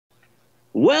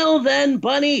Well then,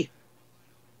 Bunny,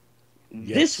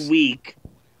 this Yes. week,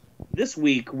 this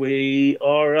week we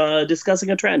are discussing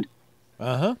a trend,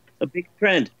 Uh a big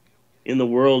trend in the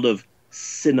world of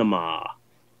cinema.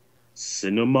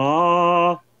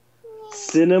 Cinema,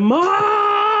 cinema.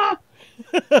 huh.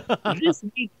 This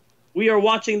week we are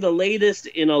watching the latest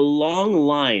in a long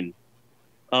line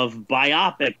of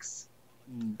biopics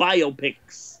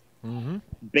hmm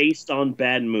based on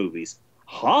bad movies.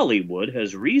 Hollywood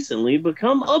has recently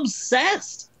become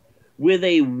obsessed with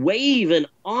a wave and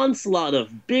onslaught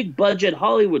of big budget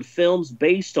Hollywood films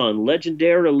based on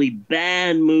legendarily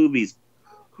bad movies.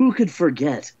 Who could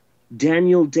forget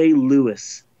Daniel Day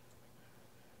Lewis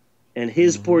and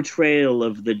his hmm portrayal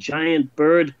of the giant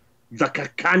bird, the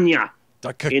Cacana,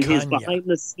 The in his Cacana. behind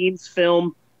the scenes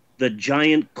film, The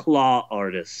Giant Claw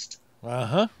Artist? Uh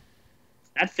huh.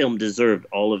 That film deserved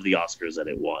all of the Oscars that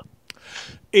it won.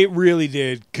 It really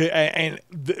did.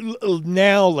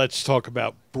 Now let's talk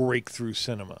about breakthrough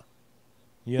cinema.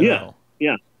 You Yeah, know.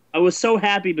 yeah. I was so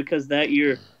happy because that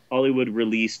year Hollywood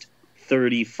released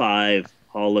 35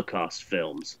 Holocaust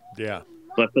films. Yeah.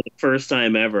 But for the first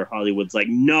time ever, Hollywood's like,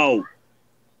 no,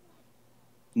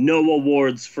 no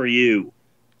awards for you.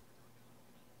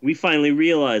 We finally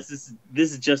realized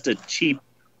this is just a cheap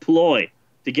ploy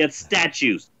to get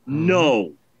statues. hmm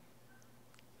No.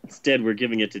 Instead, we're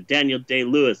giving it to Daniel Day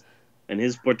Lewis and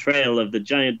his portrayal of the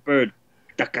giant bird,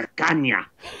 the Cacana.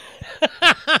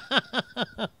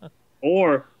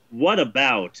 Or what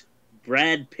about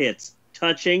Brad Pitt's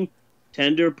touching,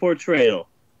 tender portrayal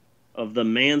of the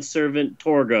manservant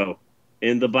Torgo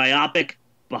in the biopic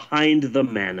Behind the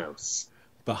Manos?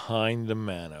 Behind the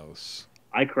Manos.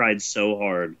 I cried so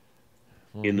hard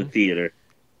in the hmm theater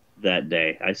that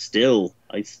day. I still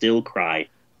cry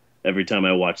every time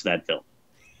I watch that film.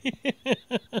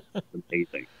 It's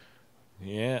amazing.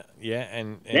 Yeah. Yeah.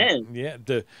 And Then, yeah.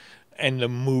 The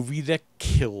movie that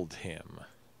killed him.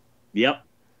 yep.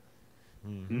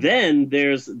 hmm Then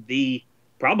there's the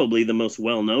probably the most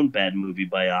well-known bad movie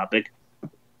biopic,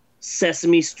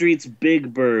 Sesame Street's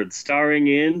Big Bird, starring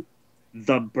in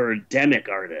the Birdemic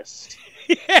Artist.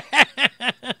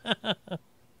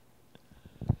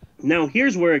 Now,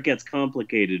 here's where it gets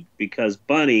complicated because,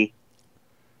 Bunny,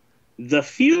 the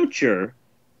future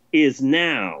is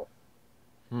now,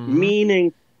 hmm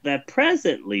meaning that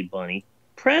presently, Bunny,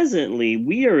 presently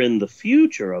we are in the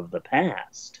future of the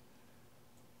past.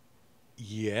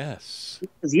 Yes.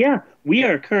 'Cause, yeah, we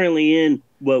are currently in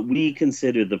what we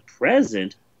consider the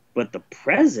present, but the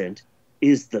present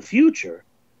is the future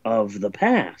of the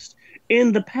past.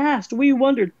 In the past, we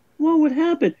wondered what would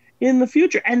happen in the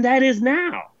future, and that is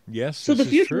now. Yes, So the this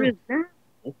is future true. is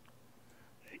now.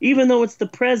 Even though it's the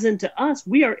present to us,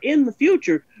 we are in the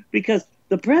future because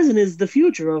the present is the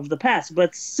future of the past.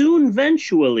 But soon,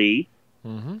 eventually,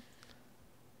 hmm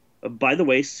by the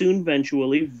way, soon,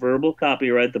 eventually, verbal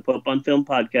copyright, the Pope on Film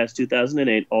Podcast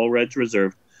 2008, all rights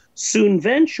reserved. Soon,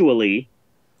 eventually,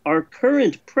 our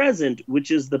current present,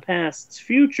 which is the past's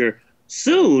future,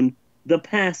 soon, the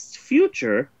past's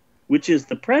future, which is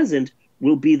the present,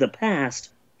 will be the past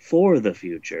for the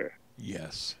future.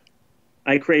 Yes.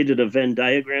 I created a Venn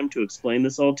diagram to explain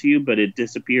this all to you, but it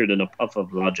disappeared in a puff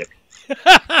of logic.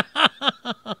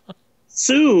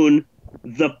 Soon,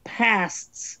 the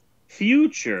past's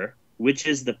future, which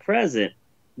is the present,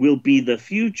 will be the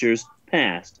future's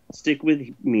past. Stick with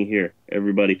me here,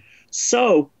 everybody.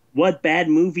 So, what bad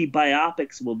movie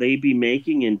biopics will they be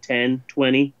making in 10,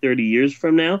 20, 30 years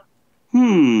from now?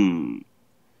 Hmm.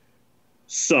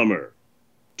 Summer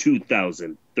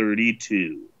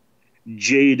 2032.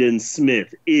 Jaden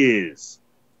Smith is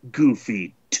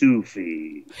Goofy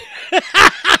Toofy.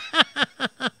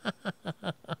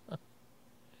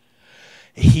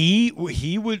 He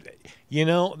would,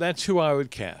 that's who I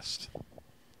would cast.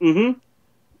 Mm-hmm.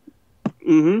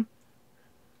 Mm-hmm.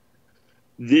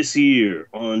 This year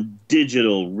on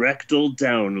digital rectal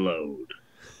download.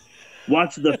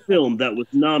 Watch the film that was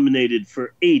nominated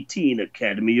for 18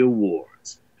 Academy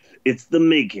Awards. It's the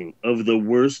making of the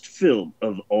worst film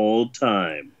of all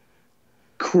time,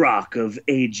 Crock of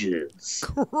Ages.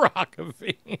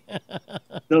 Crockery.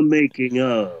 The making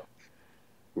of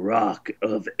Rock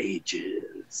of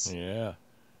Ages. Yeah.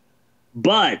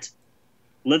 But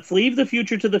let's leave the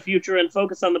future to the future and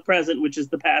focus on the present, which is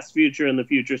the past future and the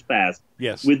future's past,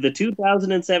 Yes. with the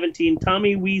 2017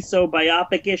 Tommy Wiseau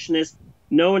biopic-ishness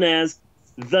known as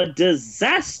The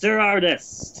Disaster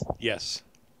Artist. Yes.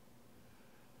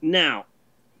 Now,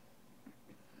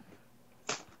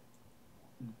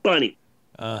 Bunny,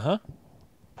 Uh huh.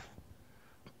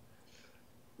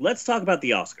 let's talk about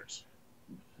the Oscars.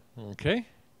 Okay.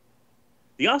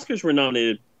 The Oscars were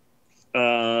nominated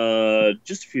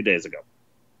just a few days ago.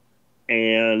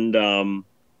 And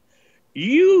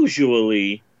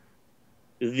usually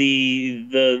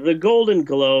the Golden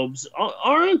Globes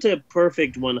aren't a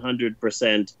perfect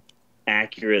 100%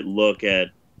 accurate look at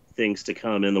things to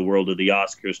come in the world of the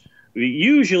Oscars.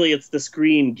 Usually it's the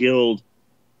Screen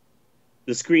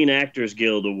Actors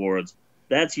Guild Awards.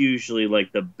 That's usually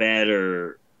like the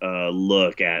better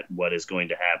look at what is going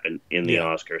to happen in the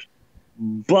Oscars.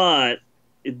 But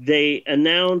they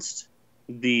announced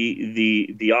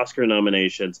the Oscar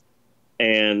nominations,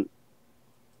 and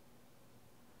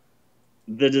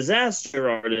The Disaster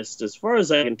Artist, as far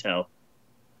as I can tell,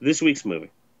 this week's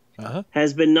movie,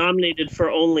 has been nominated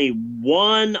for only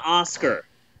one Oscar.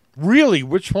 Really?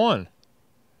 Which one?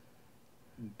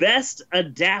 Best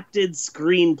Adapted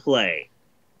Screenplay.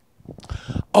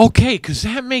 Okay, because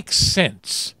that makes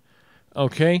sense.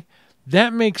 Okay?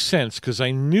 That makes sense, because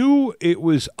I knew it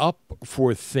was up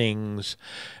for things,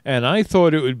 and I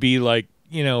thought it would be like,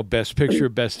 you know, Best Picture,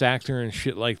 Best Actor, and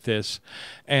shit like this.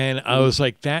 And I was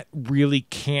like, that really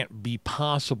can't be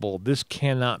possible. This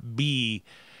cannot be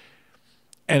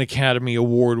an Academy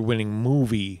Award-winning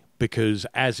movie, because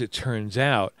as it turns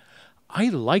out, I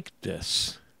liked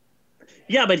this.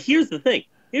 Yeah, but here's the thing.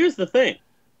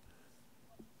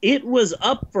 It was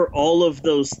up for all of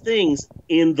those things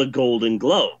in the Golden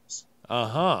Globes.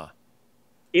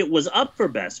 It was up for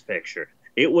Best Picture.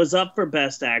 It was up for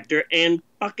Best Actor, and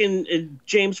fucking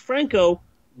James Franco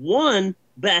won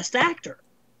Best Actor.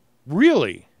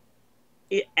 Really?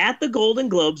 At the Golden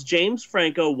Globes, James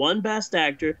Franco won Best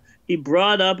Actor. He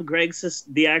brought up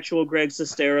the actual Greg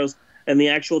Sestero and the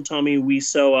actual Tommy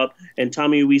Wiseau up, and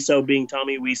Tommy Wiseau, being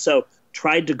Tommy Wiseau,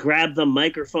 tried to grab the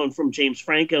microphone from James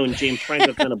Franco, and James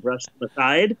Franco kind of brushed him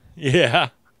aside. Yeah.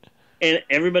 And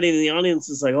everybody in the audience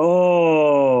is like,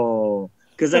 oh,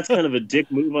 because that's kind of a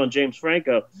dick move on James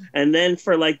Franco. And then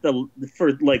for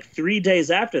 3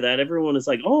 days after that, everyone is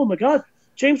like, oh my God,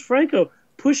 James Franco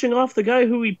pushing off the guy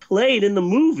who he played in the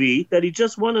movie that he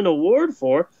just won an award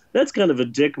for. That's kind of a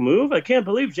dick move. I can't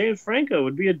believe James Franco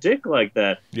would be a dick like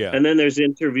that. Yeah. And then there's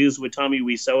interviews with Tommy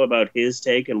Wiseau about his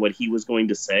take and what he was going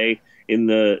to say in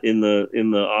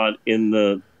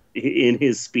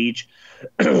his speech.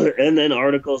 And then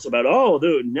articles about,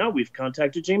 now we've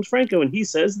contacted James Franco and he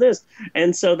says this.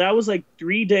 And so that was like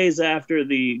 3 days after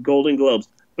the Golden Globes.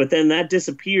 But then that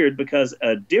disappeared because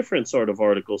a different sort of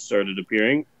article started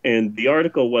appearing. And the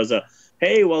article was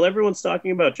hey, while everyone's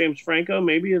talking about James Franco,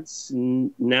 maybe it's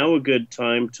now a good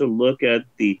time to look at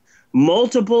the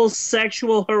multiple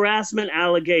sexual harassment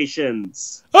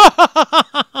allegations.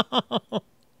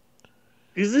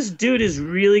 Because this dude is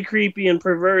really creepy and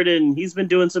perverted, and he's been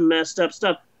doing some messed up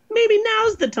stuff. Maybe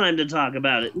now's the time to talk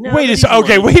about it. Wait a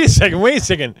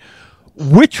second.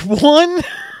 Which one?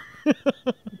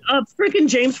 Freaking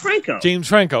James Franco. James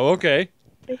Franco, okay.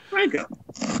 James Franco.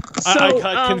 I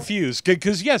got confused,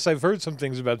 because, yes, I've heard some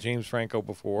things about James Franco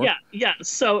before. Yeah.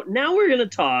 So now we're going to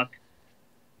talk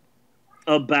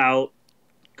about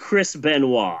Chris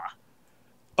Benoit.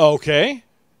 Okay.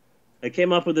 I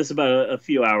came up with this about a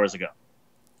few hours ago.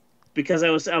 Because I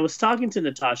was talking to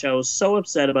Natasha. I was so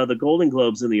upset about the Golden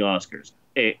Globes and the Oscars.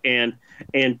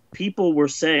 And people were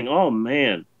saying, oh,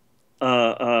 man,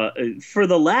 for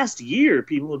the last year,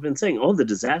 people have been saying, oh, The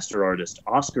Disaster Artist,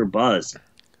 Oscar buzz.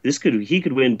 He could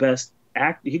win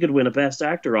he could win a Best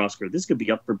Actor Oscar. This could be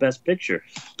up for Best Picture.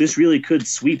 This really could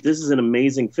sweep. This is an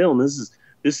amazing film.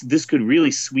 This could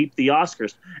really sweep the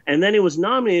Oscars. And then it was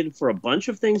nominated for a bunch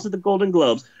of things at the Golden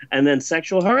Globes, and then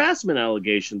sexual harassment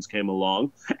allegations came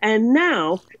along, and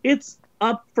now it's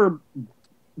up for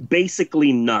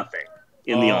basically nothing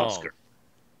in the Oscar.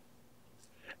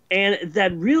 And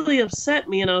that really upset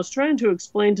me, and I was trying to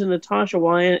explain to Natasha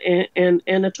why, and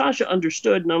Natasha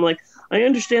understood, and I'm like, I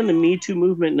understand the Me Too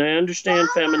movement, and I understand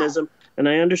feminism, and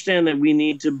I understand that we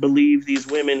need to believe these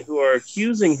women who are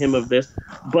accusing him of this,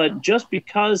 but just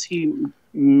because he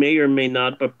may or may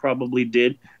not, but probably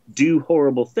did, do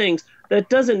horrible things, that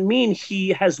doesn't mean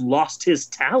he has lost his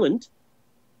talent.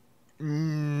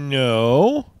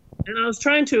 No. And I was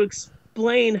trying to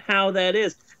explain how that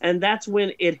is, and that's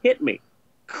when it hit me.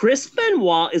 Chris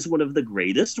Benoit is one of the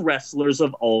greatest wrestlers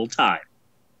of all time.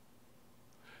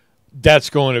 That's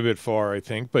going a bit far, I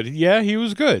think, but yeah, he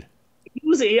was good. He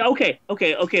was okay.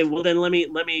 Well, then let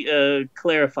me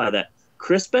clarify that.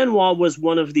 Chris Benoit was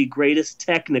one of the greatest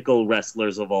technical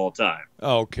wrestlers of all time.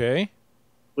 Okay.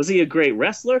 Was he a great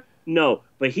wrestler? No,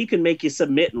 but he could make you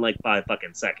submit in like 5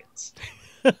 fucking seconds.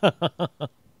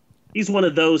 He's one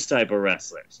of those type of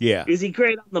wrestlers. Yeah. Is he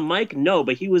great on the mic? No,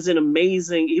 but he was an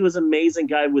amazing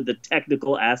guy with the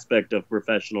technical aspect of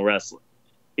professional wrestling.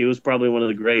 He was probably one of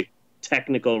the great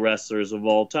technical wrestlers of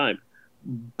all time.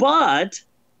 But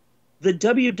the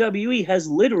WWE has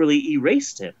literally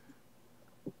erased him.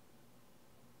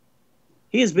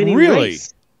 He has been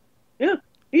erased. Yeah,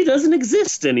 he doesn't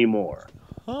exist anymore.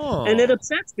 Oh. And it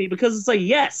upsets me because it's like,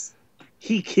 yes,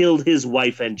 he killed his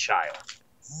wife and child.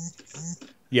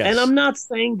 Yes. And I'm not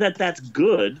saying that that's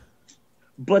good,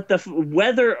 but the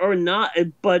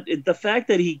fact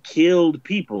that he killed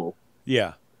people,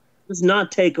 yeah, does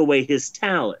not take away his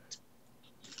talent.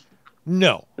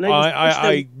 No, And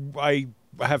I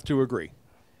have to agree.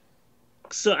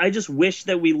 So I just wish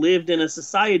that we lived in a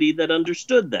society that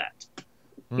understood that.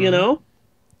 You know?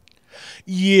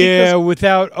 Yeah,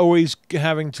 without always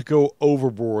having to go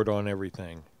overboard on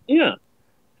everything. Yeah.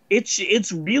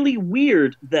 It's really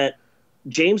weird that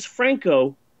James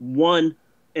Franco won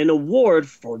an award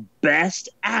for Best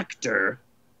Actor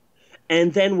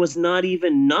and then was not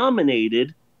even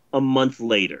nominated a month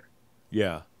later.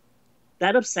 Yeah.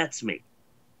 That upsets me.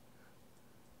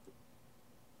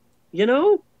 You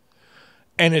know?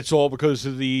 And it's all because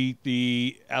of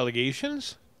the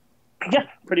allegations? Yeah,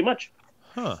 pretty much.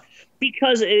 Huh.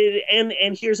 Because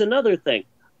and here's another thing.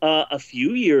 A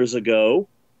few years ago,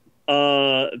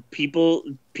 people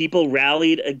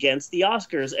rallied against the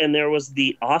Oscars, and there was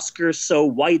the Oscars So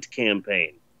White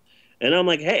campaign. And I'm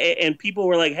like, hey, and people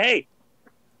were like, hey,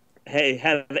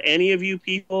 have any of you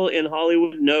people in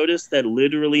Hollywood noticed that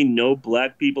literally no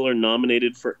black people are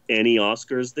nominated for any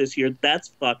Oscars this year? That's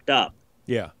fucked up.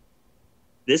 Yeah.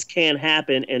 This can't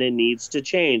happen, and it needs to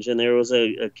change. And there was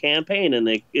a campaign, and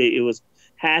it was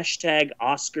hashtag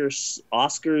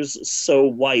Oscars So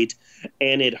White,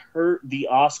 and it hurt the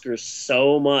Oscars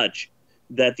so much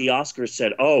that the Oscars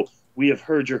said, oh, we have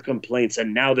heard your complaints,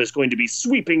 and now there's going to be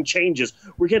sweeping changes.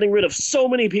 We're getting rid of so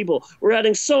many people. We're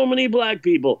adding so many black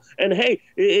people. And hey,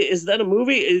 is that a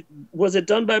movie? Was it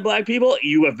done by black people?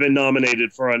 You have been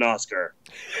nominated for an Oscar.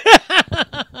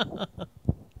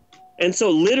 And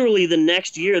so literally the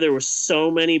next year, there were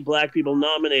so many black people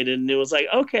nominated, and it was like,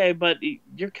 okay, but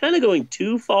you're kind of going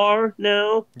too far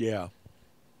now. Yeah.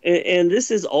 And this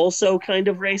is also kind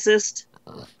of racist.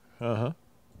 Uh-huh.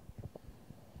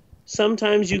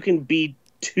 Sometimes you can be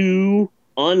too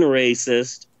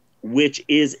unracist, which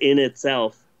is in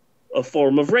itself a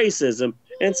form of racism.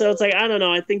 And so it's like, I don't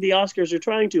know, I think the Oscars are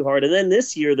trying too hard. And then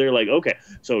this year they're like, okay,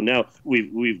 so now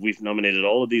we've nominated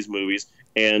all of these movies,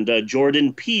 and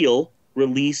Jordan Peele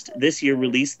released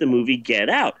the movie Get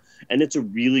Out. And it's a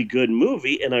really good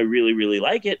movie, and I really, really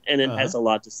like it, and it has a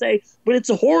lot to say, but it's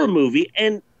a horror movie,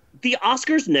 and the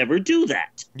Oscars never do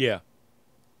that. Yeah.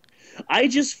 I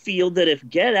just feel that if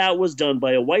Get Out was done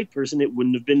by a white person, it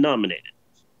wouldn't have been nominated.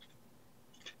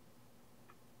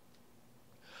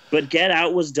 But Get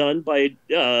Out was done by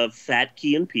Fat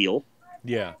Key and Peele.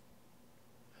 Yeah.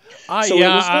 So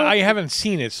I haven't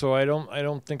seen it, so I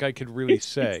don't think I could really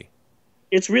say.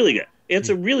 It's really good. It's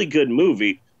a really good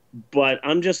movie, but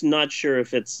I'm just not sure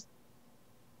if it's.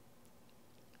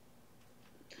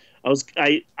 I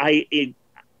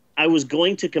was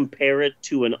going to compare it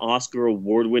to an Oscar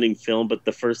award-winning film, but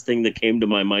the first thing that came to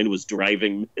my mind was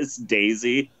Driving Miss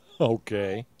Daisy.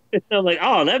 Okay. And I'm like,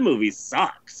 oh, that movie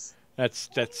sucks.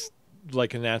 That's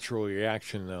like a natural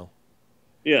reaction, though.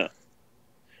 Yeah.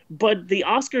 But the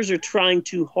Oscars are trying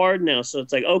too hard now, so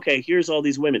it's like, okay, here's all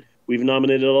these women. We've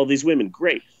nominated all these women.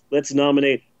 Great. Let's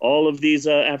nominate all of these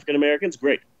African Americans.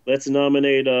 Great. Let's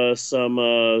nominate some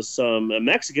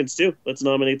Mexicans too. Let's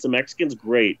nominate some Mexicans.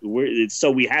 Great. So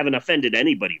we haven't offended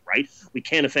anybody, right? We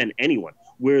can't offend anyone.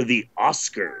 We're the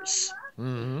Oscars.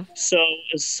 Mm-hmm. So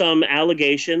some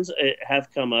allegations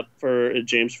have come up for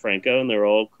James Franco, and they're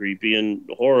all creepy and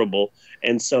horrible.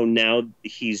 And so now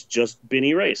he's just been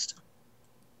erased.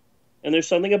 And there's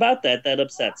something about that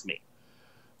upsets me.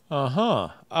 Uh-huh.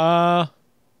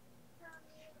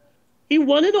 He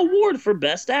won an award for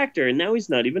Best Actor, and now he's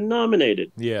not even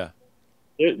nominated. Yeah.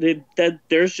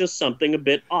 There's just something a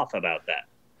bit off about that.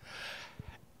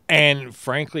 And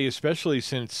frankly, especially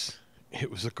since it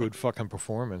was a good fucking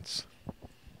performance.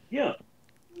 Yeah.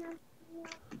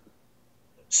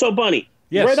 So, Bunny,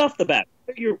 yes. Right off the bat,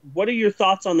 what are your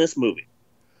thoughts on this movie?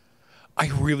 I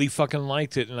really fucking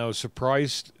liked it, and I was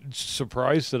surprised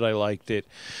that I liked it,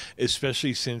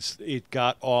 especially since it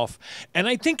got off. And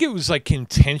I think it was like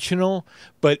intentional,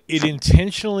 but it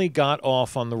intentionally got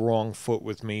off on the wrong foot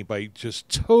with me by just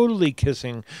totally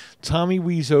kissing Tommy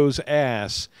Wiseau's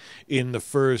ass in the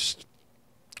first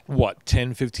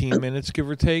 10, 15 minutes, give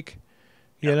or take,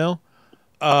 you know?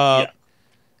 Yeah.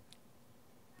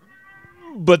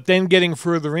 But then getting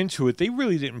further into it, they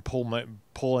really didn't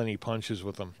pull any punches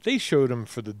with him. They showed him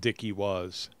for the dick he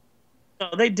was.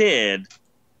 No, they did.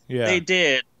 Yeah. They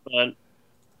did. But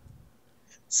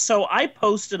so I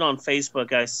posted on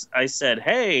Facebook. I said,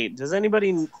 hey, does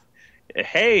anybody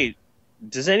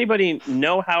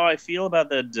know how I feel about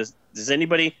does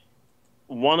anybody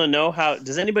want to know how,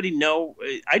 does anybody know,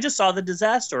 I just saw The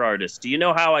Disaster Artist. Do you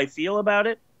know how I feel about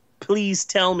it? Please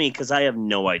tell me, because I have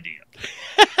no idea.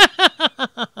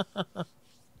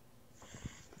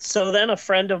 So then a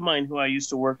friend of mine who I used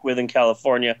to work with in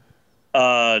California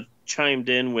chimed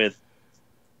in with,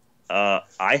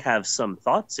 I have some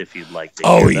thoughts if you'd like to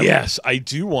hear them. Yes, I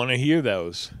do want to hear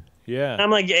those. Yeah. I'm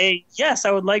like, hey, yes,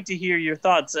 I would like to hear your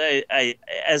thoughts.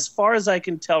 As far as I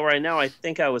can tell right now, I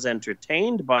think I was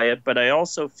entertained by it, but I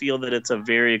also feel that it's a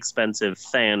very expensive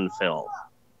fan film.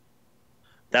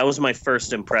 That was my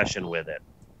first impression with it.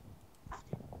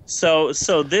 So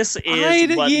this is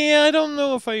I don't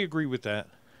know if I agree with that.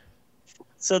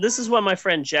 So this is what my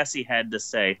friend Jesse had to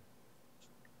say.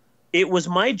 It was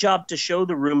my job to show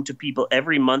The Room to people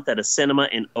every month at a cinema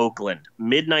in Oakland.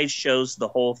 Midnight shows, the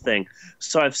whole thing.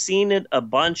 So I've seen it a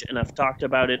bunch, and I've talked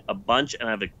about it a bunch, and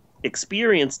I've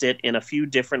experienced it in a few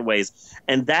different ways.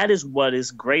 And that is what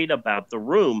is great about The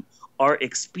Room, our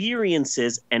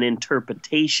experiences and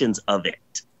interpretations of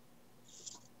it.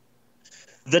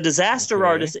 The Disaster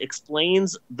Artist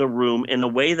explains The Room in a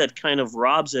way that kind of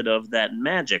robs it of that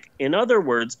magic. In other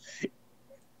words,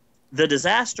 The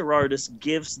Disaster Artist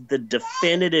gives the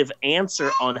definitive answer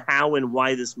on how and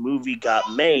why this movie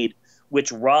got made,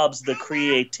 which robs the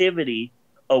creativity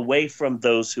away from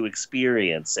those who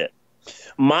experience it.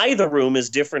 My The Room is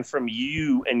different from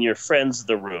you and your friends'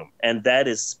 The Room, and that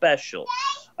is special.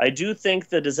 I do think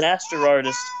The Disaster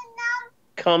Artist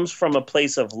comes from a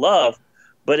place of love,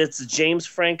 but it's James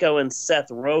Franco and Seth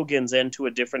Rogen's, and to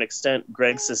a different extent,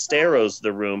 Greg Sestero's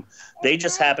The Room. They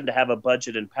just happen to have a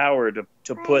budget and power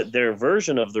to put their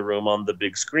version of The Room on the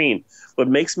big screen. What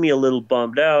makes me a little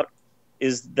bummed out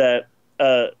is that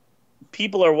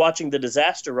people are watching The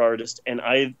Disaster Artist and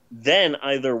then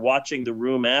either watching The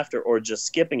Room after or just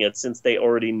skipping it since they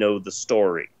already know the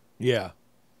story. Yeah.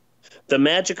 The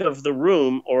magic of The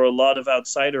Room, or a lot of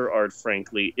outsider art,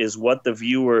 frankly, is what the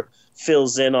viewer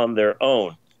fills in on their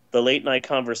own. The late night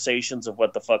conversations of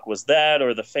what the fuck was that,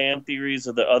 or the fan theories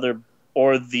of the utter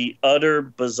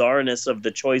bizarreness of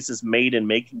the choices made in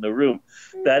making The Room.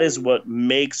 That is what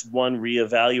makes one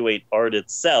reevaluate art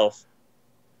itself,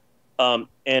 and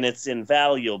it's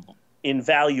invaluable.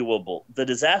 The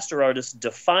Disaster Artist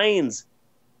defines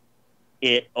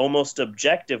it almost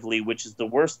objectively, which is the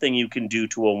worst thing you can do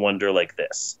to a wonder like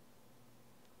this.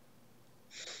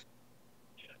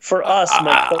 For us,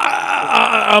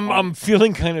 I'm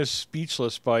feeling kind of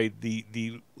speechless by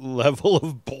the level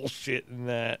of bullshit in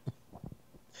that.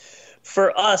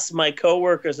 For us, my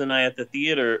coworkers and I at the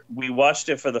theater, we watched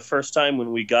it for the first time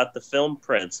when we got the film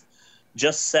prints.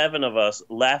 Just 7 of us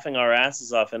laughing our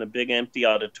asses off in a big empty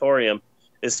auditorium.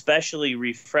 Especially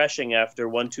refreshing after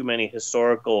one too many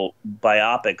historical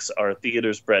biopics are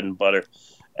theater's bread and butter.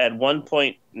 At one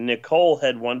point, Nicole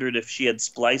had wondered if she had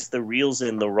spliced the reels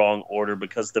in the wrong order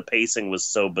because the pacing was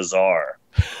so bizarre.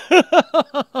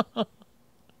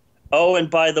 Oh, and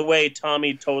by the way,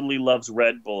 Tommy totally loves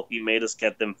Red Bull. He made us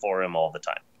get them for him all the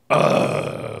time.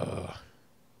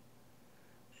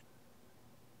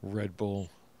 Red Bull.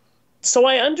 So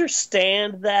I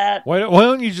understand that. Why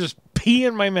don't you just pee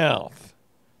in my mouth?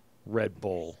 Red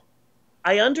Bull.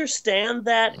 I understand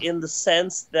that in the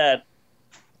sense that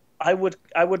I would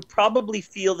probably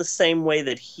feel the same way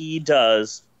that he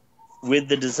does with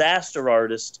The Disaster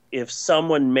Artist if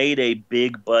someone made a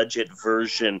big budget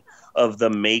version of the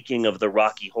making of the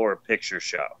Rocky Horror Picture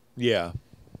Show. Yeah.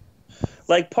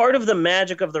 Like, part of the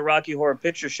magic of the Rocky Horror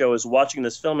Picture Show is watching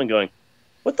this film and going,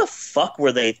 what the fuck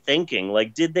were they thinking?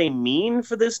 Like, did they mean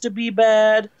for this to be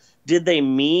bad? Did they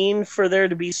mean for there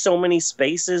to be so many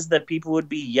spaces that people would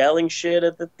be yelling shit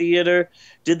at the theater?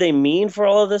 Did they mean for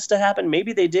all of this to happen?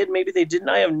 Maybe they did, maybe they didn't.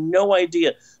 I have no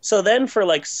idea. So then for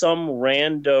like some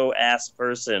rando-ass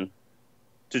person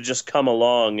to just come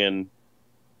along and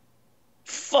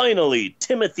finally,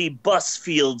 Timothy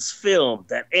Busfield's film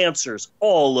that answers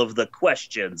all of the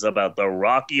questions about the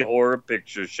Rocky Horror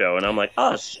Picture Show. And I'm like,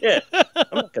 oh shit, I'm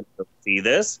not going to see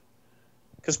this.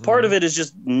 Because part of it is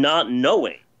just not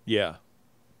knowing. Yeah.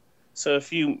 So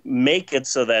if you make it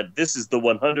so that this is the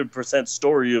 100%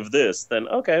 story of this, then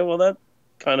okay, well that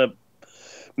kind of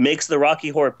makes the Rocky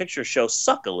Horror Picture Show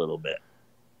suck a little bit.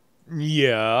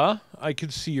 Yeah, I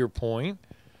can see your point.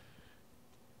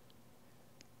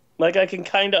 Like, I can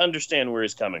kind of understand where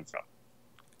he's coming from.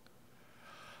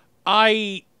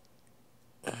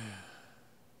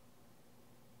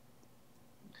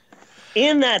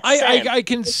 In that sense, I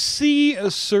can see a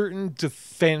certain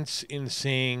defense in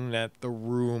saying that The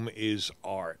Room is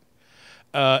art.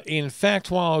 In fact,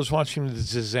 while I was watching The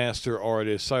Disaster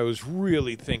Artist, I was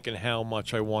really thinking how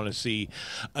much I want to see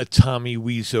a Tommy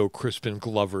Wiseau, Crispin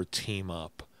Glover team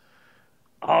up.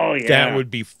 oh That yeah, would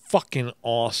be fucking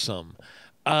awesome.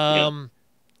 yeah, Um,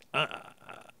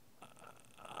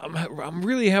 I'm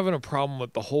really having a problem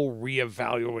with the whole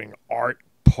reevaluating art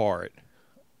part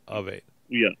of it.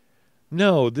 yeah,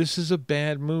 No, this is a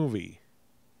bad movie.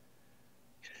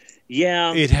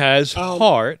 yeah. It has Um,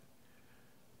 heart,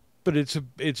 but it's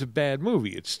a bad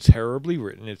movie. It's terribly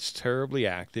written. It's terribly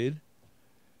acted.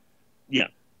 yeah.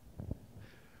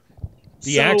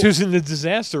 The So actors in The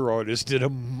Disaster Artist did a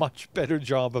much better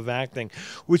job of acting,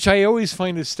 which I always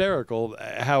find hysterical.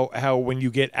 How when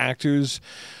you get actors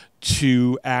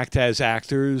to act as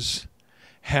actors,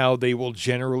 how they will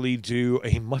generally do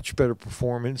a much better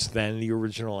performance than the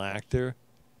original actor.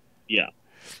 yeah,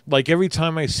 Like every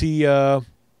time I see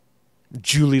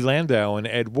Julie Landau and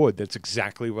Ed Wood, that's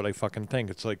exactly what I fucking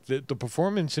think. It's like the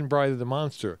performance in Bride of the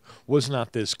Monster was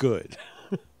not this good.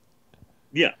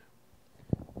 yeah.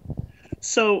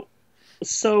 So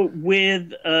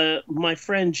with my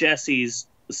friend Jesse's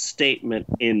statement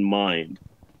in mind,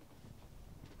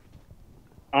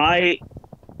 I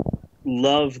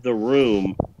love The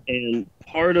Room, and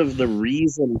part of the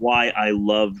reason why I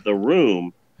love The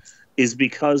Room is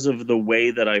because of the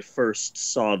way that I first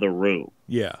saw The Room.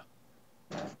 Yeah.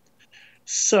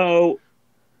 So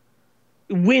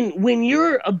when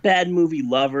you're a bad movie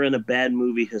lover and a bad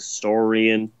movie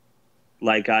historian,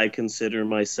 like I consider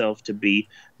myself to be,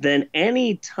 then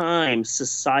any time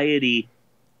society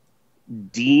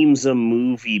deems a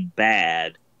movie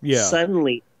bad, Yeah.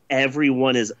 suddenly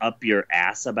everyone is up your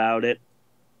ass about it.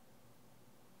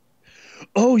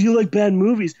 Oh, you like bad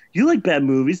movies? You like bad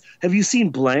movies? Have you seen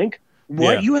Blank?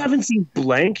 What? Yeah. You haven't seen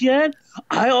Blank yet?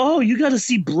 You got to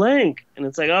see Blank. And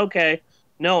it's like, okay,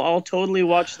 no, I'll totally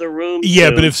watch The Room. Yeah,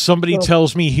 soon. but if somebody So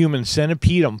tells me Human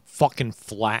Centipede, I'm fucking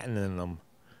flattening them.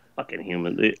 fucking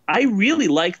human. I really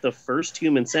like the first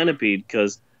Human Centipede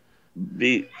because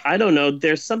I don't know,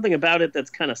 there's something about it that's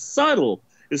kind of subtle,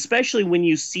 especially when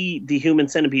you see the Human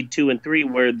Centipede 2 and 3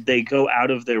 where they go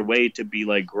out of their way to be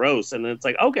like gross, and it's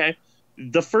like, okay,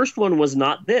 the first one was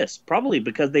not this, probably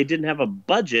because they didn't have a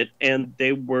budget and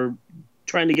they were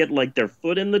trying to get like their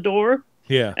foot in the door,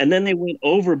 Yeah. and then they went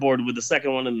overboard with the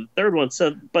second one and the third one.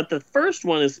 So but the first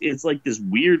one is like this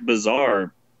weird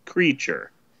bizarre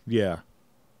creature Yeah.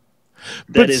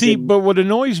 that But is see, in, but what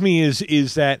annoys me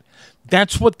is that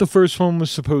that's what the first one was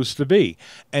supposed to be.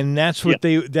 And that's yeah, what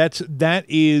that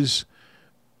is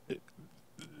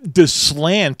the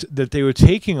slant that they were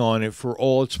taking on it for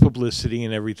all its publicity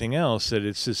and everything else, that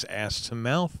it's this ass to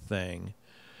mouth thing.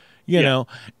 You yeah, know,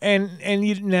 and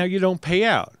now you don't pay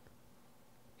out.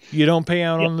 You don't pay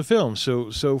out yeah, on the film,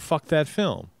 so fuck that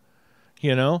film.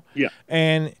 You know? yeah.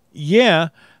 And yeah,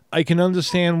 I can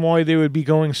understand why they would be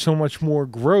going so much more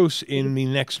gross in the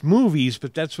next movies,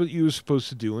 but that's what you were supposed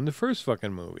to do in the first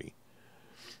fucking movie.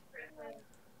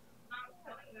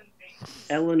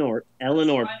 Eleanor,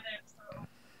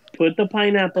 put the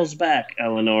pineapples back,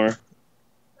 Eleanor.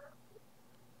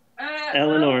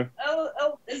 Eleanor.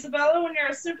 Isabella, when you're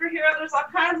a superhero, there's all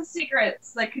kinds of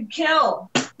secrets that could kill.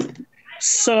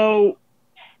 So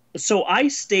I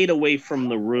stayed away from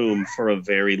The Room for a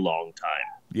very long time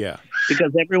Yeah.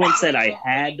 because everyone said I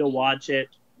had to watch it.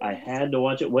 I had to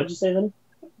watch it. What'd you say then?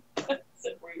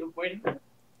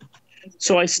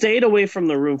 So I stayed away from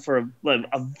The Room for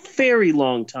a very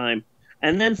long time,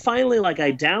 and then finally, like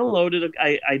I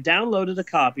downloaded a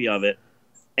copy of it,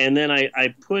 and then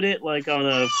I put it like on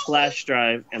a flash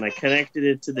drive, and I connected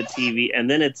it to the TV, and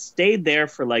then it stayed there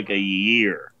for like a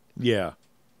year. Yeah.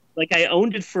 Like I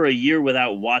owned it for a year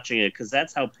without watching it because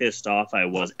that's how pissed off I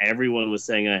was. Everyone was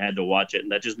saying I had to watch it,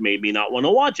 and that just made me not want to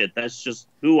watch it. That's just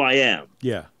who I am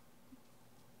Yeah.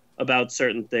 about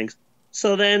certain things.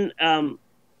 So then,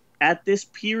 at this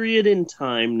period in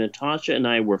time, Natasha and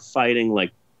I were fighting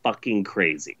like fucking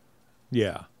crazy.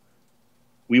 Yeah.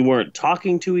 We weren't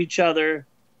talking to each other.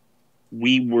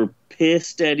 We were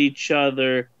pissed at each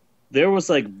other. There was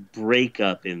like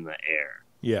breakup in the air.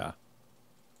 Yeah.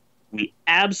 We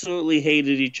absolutely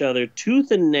hated each other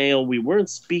tooth and nail. We weren't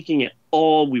speaking at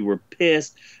all. We were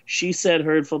pissed. She said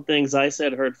hurtful things. I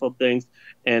said hurtful things.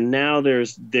 And now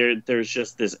there's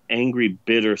just this angry,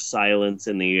 bitter silence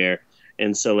in the air.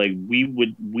 And so like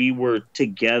we were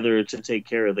together to take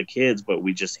care of the kids, but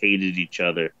we just hated each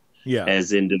other Yeah.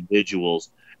 as individuals.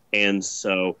 And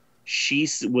so she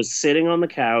was sitting on the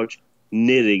couch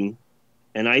knitting,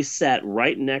 and I sat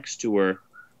right next to her,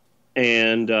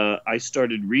 and I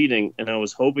started reading, and I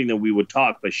was hoping that we would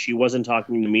talk, but she wasn't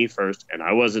talking to me first, and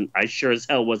I sure as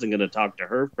hell wasn't going to talk to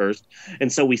her first.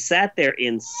 And so we sat there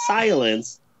in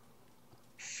silence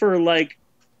for like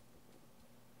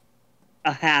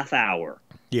a half hour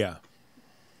Yeah.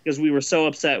 because we were so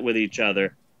upset with each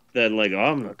other that, like, oh,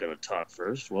 I'm not going to talk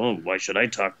first. Well, why should I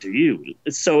talk to you?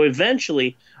 So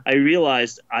eventually I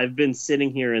realized I've been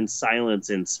sitting here in silence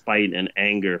in spite and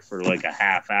anger for like a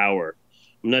half hour.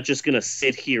 I'm not just going to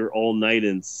sit here all night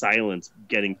in silence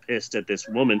getting pissed at this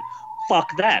woman.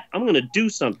 Fuck that. I'm going to do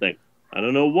something. I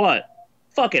don't know what.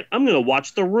 Fuck it. I'm going to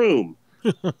watch The Room.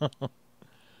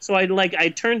 So I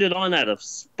turned it on out of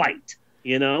spite,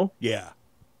 you know? Yeah.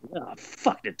 Oh,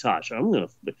 fuck Natasha. I'm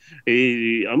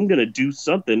gonna do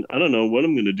something. I don't know what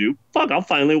I'm gonna do. Fuck, I'll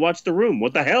finally watch The Room.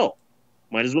 What the hell?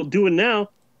 Might as well do it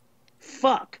now.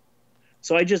 Fuck.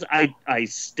 So I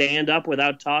stand up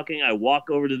without talking. I walk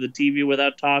over to the TV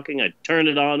without talking. I turn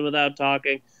it on without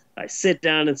talking. I sit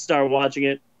down and start watching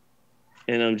it.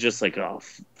 And I'm just like, oh,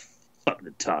 fuck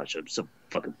Natasha. I'm so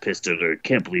fucking pissed at her. I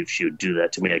can't believe she would do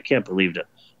that to me. I can't believe that.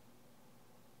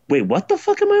 Wait, what the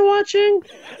fuck am I watching?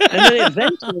 And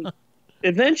then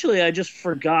eventually I just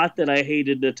forgot that I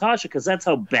hated Natasha because that's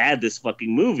how bad this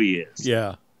fucking movie is.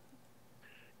 Yeah.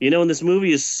 You know, and this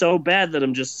movie is so bad that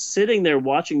I'm just sitting there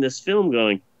watching this film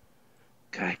going,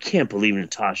 God, I can't believe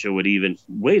Natasha would even...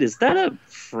 Wait, is that a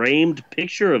framed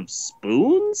picture of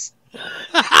spoons?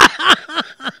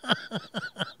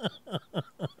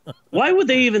 Why would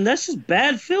they even... That's just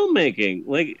bad filmmaking.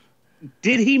 Like...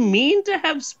 Did he mean to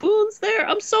have spoons there?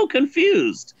 I'm so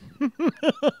confused.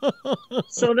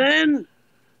 So then,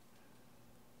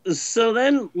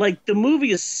 like, the movie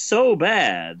is so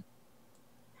bad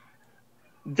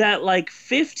that, like,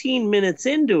 15 minutes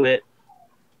into it,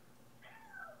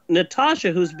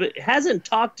 Natasha, hasn't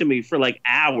talked to me for, like,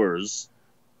 hours,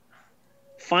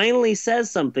 finally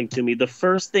says something to me. The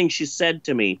first thing she said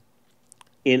to me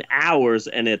in hours,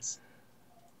 and it's,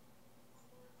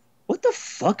 what the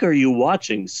fuck are you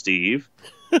watching, Steve?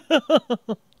 And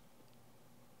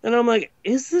I'm like,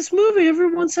 is this movie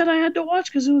everyone said I had to watch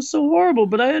because it was so horrible,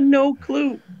 but I had no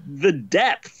clue the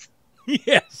depth.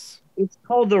 Yes. It's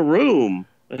called The Room,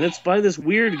 and it's by this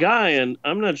weird guy, and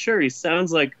I'm not sure. He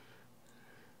sounds like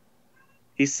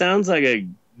a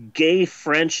gay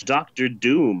French Doctor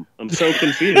Doom. I'm so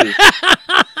confused.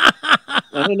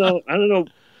 I don't know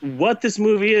what this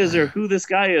movie is or who this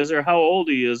guy is or how old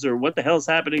he is or what the hell's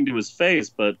happening to his face,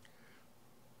 but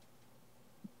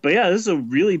yeah, this is a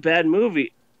really bad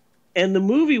movie. And the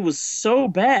movie was so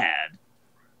bad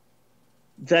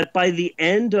that by the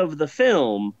end of the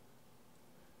film,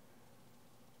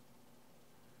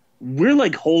 we're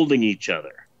like holding each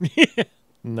other.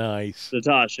 Nice.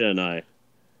 Natasha and I.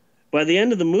 By the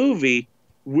end of the movie,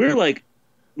 we're like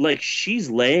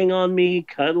she's laying on me,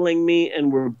 cuddling me,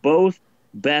 and we're both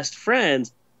best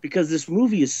friends because this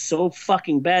movie is so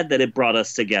fucking bad that it brought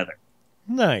us together.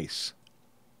 Nice.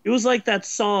 It was like that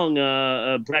song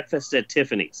Breakfast at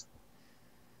Tiffany's.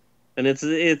 And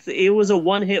it was a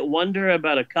one-hit wonder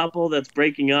about a couple that's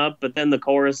breaking up, but then the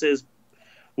chorus is,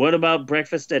 what about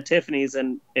Breakfast at Tiffany's?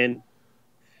 And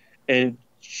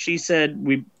she said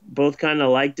we both kind of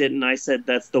liked it, and I said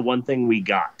that's the one thing we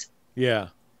got. Yeah.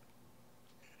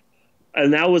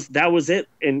 And that was it.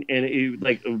 And it,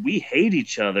 like, we hate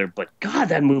each other, but God,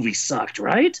 that movie sucked,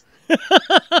 right?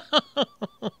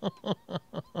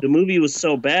 The movie was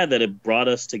so bad that it brought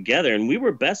us together, and we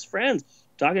were best friends.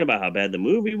 Talking about how bad the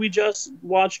movie we just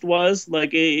watched was, like,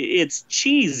 it's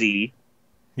cheesy.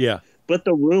 Yeah. But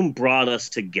The Room brought us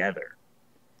together.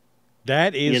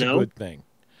 That is a good thing.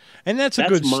 And that's a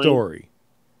good story.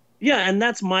 Yeah, and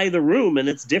that's my The Room, and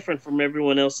it's different from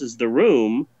everyone else's The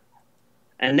Room.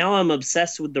 And now I'm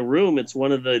obsessed with The Room. It's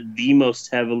one of the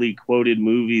most heavily quoted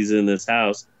movies in this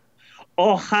house.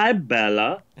 Oh, hi,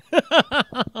 Bella.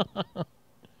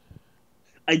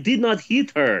 I did not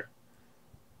hit her.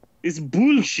 It's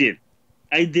bullshit.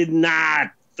 I did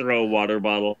not throw a water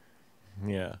bottle.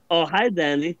 Yeah. Oh, hi,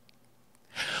 Danny.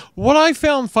 What I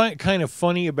found kind of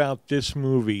funny about this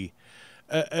movie,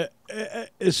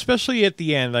 especially at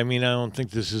the end, I mean, I don't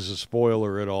think this is a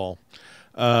spoiler at all,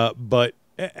 but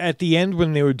at the end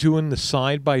when they were doing the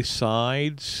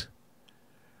side-by-sides,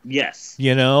 yes,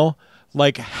 you know,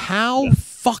 like how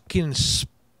fucking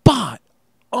spot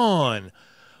on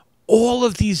all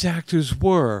of these actors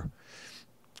were,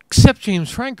 except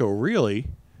James Franco, really.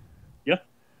 Yeah.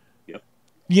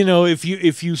 You know, if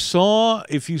you saw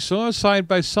side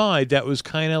by side, that was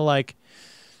kind of like,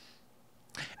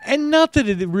 and not that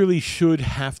it really should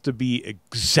have to be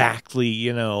exactly,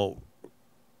 you know,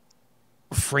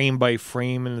 frame by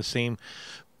frame in the same,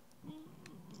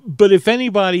 But if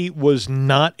anybody was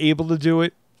not able to do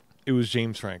it, it was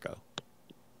James Franco.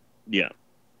 Yeah.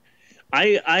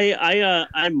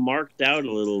 I marked out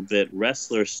a little bit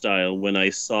wrestler style when I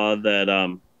saw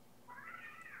that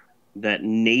that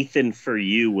Nathan For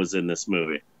You was in this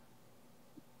movie.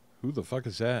 Who the fuck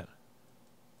is that?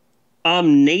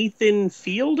 Nathan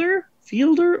Fielder?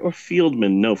 Fielder or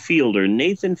Fieldman? No, Fielder.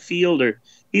 Nathan Fielder.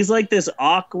 He's like this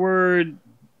awkward,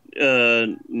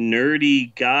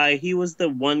 nerdy guy. He was the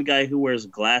one guy who wears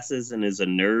glasses and is a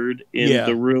nerd in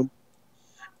the room.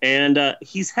 And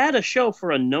he's had a show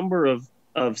for a number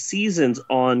of seasons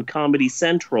on Comedy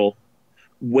Central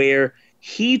where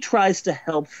he tries to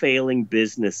help failing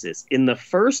businesses. In the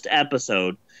first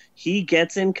episode, he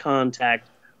gets in contact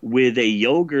with a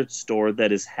yogurt store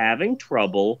that is having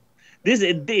trouble.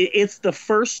 It's the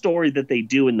first story that they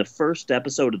do in the first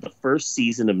episode of the first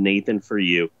season of Nathan For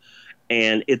You.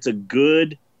 And it's a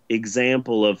good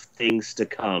example of things to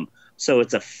come. So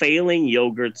it's a failing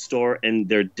yogurt store, and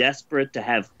they're desperate to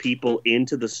have people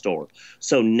into the store.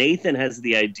 So Nathan has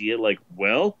the idea, like,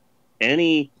 well,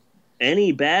 any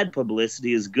bad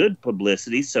publicity is good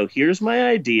publicity. So here's my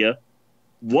idea.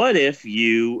 What if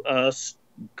you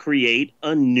create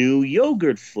a new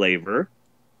yogurt flavor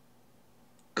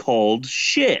called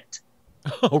shit?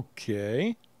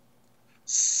 Okay.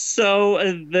 So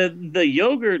the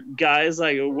yogurt guy is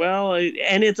like, well,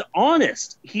 and it's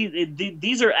honest.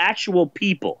 These are actual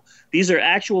people. These are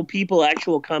actual people,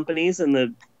 actual companies, and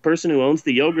the person who owns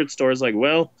the yogurt store is like,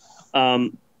 well,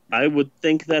 I would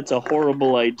think that's a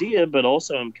horrible idea, but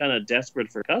also I'm kind of desperate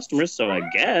for customers, so I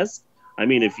guess. I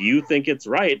mean, if you think it's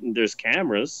right, and there's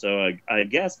cameras, so I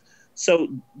guess. So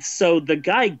the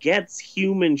guy gets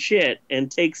human shit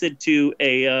and takes it to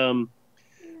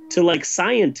to like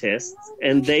scientists,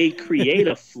 and they create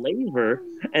a flavor,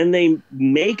 and they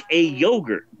make a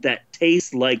yogurt that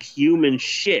tastes like human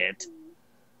shit,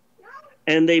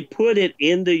 and they put it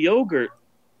in the yogurt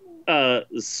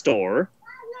store,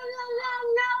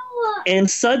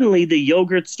 and suddenly the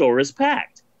yogurt store is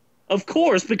packed. Of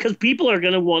course, because people are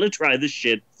going to want to try the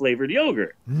shit flavored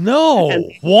yogurt. No,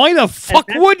 why the fuck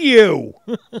would you?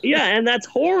 Yeah, and that's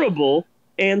horrible.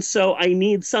 And so I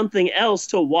need something else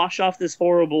to wash off this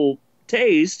horrible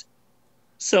taste.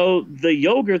 So the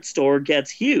yogurt store gets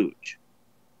huge.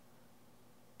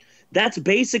 That's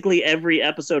basically every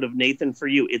episode of Nathan For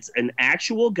You. It's an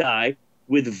actual guy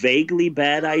with vaguely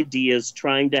bad ideas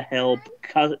trying to help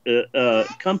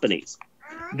companies.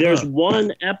 There's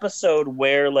one episode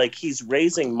where like he's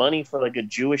raising money for like a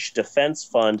Jewish defense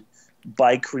fund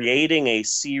by creating a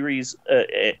series,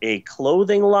 a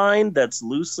clothing line that's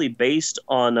loosely based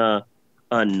on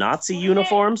Nazi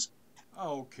uniforms.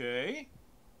 Okay.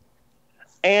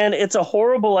 And it's a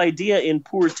horrible idea in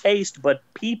poor taste, but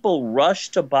people rush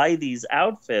to buy these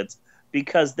outfits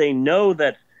because they know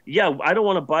that, yeah, I don't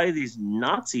want to buy these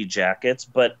Nazi jackets,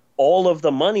 but all of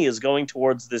the money is going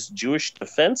towards this Jewish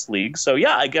Defense League. So,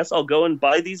 yeah, I guess I'll go and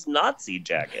buy these Nazi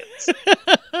jackets.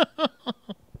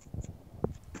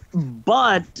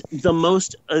 But the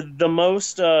most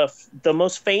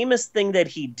famous thing that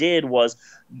he did was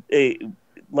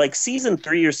like season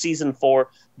 3 or season 4,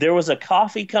 there was a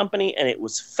coffee company and it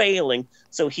was failing.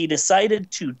 So he decided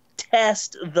to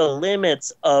test the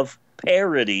limits of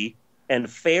parody and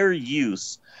fair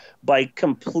use by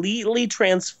completely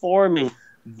transforming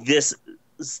this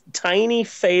tiny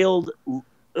failed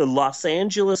Los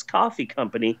Angeles coffee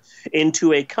company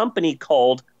into a company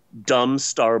called Dumb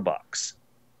Starbucks.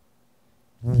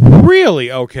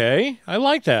 Really? Okay. I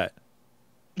like that.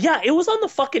 Yeah, it was on the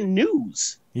fucking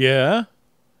news. Yeah.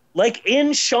 Like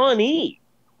in Shawnee.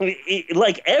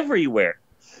 Like everywhere.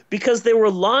 Because there were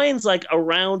lines like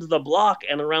around the block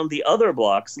and around the other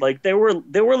blocks. Like there were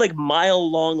like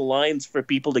mile-long lines for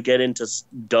people to get into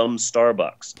Dumb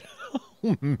Starbucks.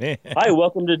 Oh, man. Hi,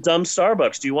 welcome to Dumb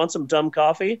Starbucks. Do you want some dumb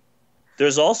coffee?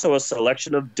 There's also a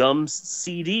selection of dumb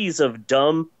CDs of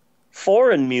dumb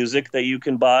foreign music that you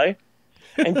can buy.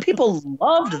 And people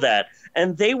loved that.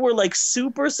 And they were like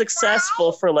super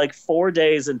successful for like 4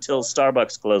 days until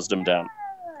Starbucks closed them down.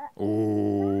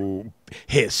 Oh,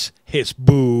 hiss,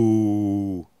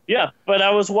 boo. Yeah, but I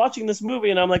was watching this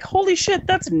movie and I'm like, holy shit,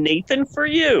 that's Nathan For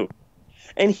You.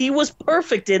 And he was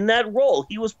perfect in that role.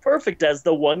 He was perfect as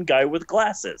the one guy with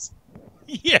glasses.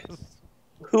 Yes.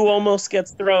 Who almost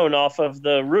gets thrown off of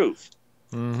the roof.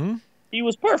 Mm-hmm. He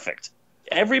was perfect.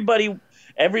 Everybody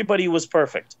was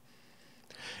perfect.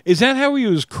 Is that how he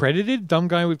was credited, dumb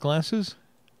guy with glasses?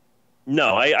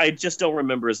 No, I just don't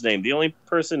remember his name. The only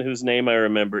person whose name I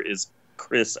remember is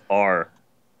Chris R.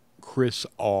 Chris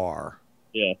R.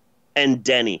 Yeah. And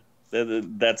Denny.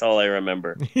 That's all I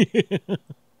remember.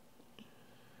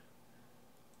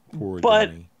 Poor But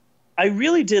Danny. I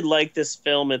really did like this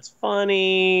film. It's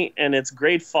funny and it's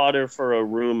great fodder for a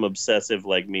room obsessive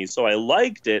like me. So I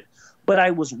liked it, but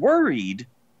I was worried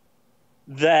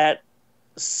that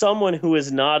someone who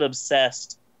is not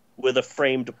obsessed with a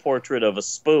framed portrait of a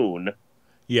spoon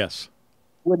Yes.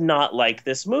 would not like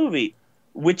this movie,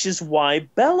 which is why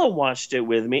Bella watched it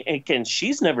with me. And again,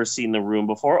 she's never seen The Room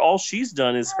before. All she's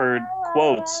done is heard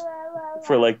quotes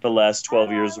for like the last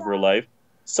 12 years of her life.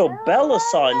 So Bella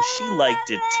saw it and she liked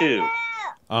it too.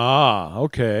 Ah,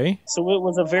 okay. So it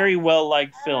was a very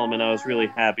well-liked film, and I was really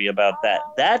happy about that.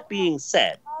 That being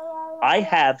said, I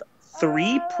have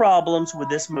 3 problems with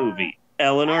this movie.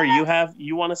 Eleanor,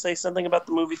 you want to say something about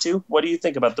the movie too? What do you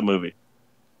think about the movie?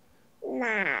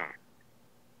 Nah.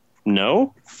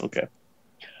 No? Okay.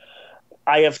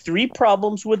 I have 3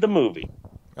 problems with the movie.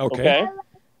 Okay.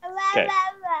 Okay?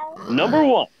 Number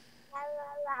 1,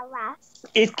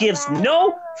 it gives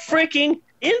no freaking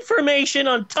information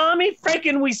on Tommy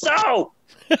freaking Wiseau.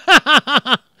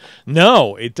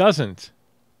 No, it doesn't.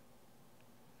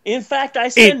 In fact, I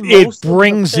It spend it most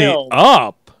brings of the it film,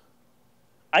 up.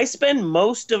 I spent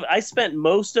most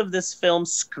of this film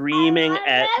screaming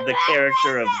at the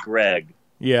character of Greg.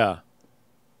 Yeah.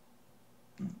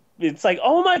 It's like,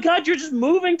 oh my God, you're just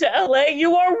moving to LA.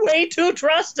 You are way too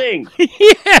trusting.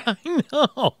 Yeah, I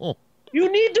know.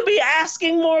 You need to be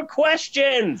asking more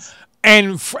questions.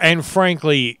 And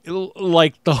frankly,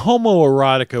 like the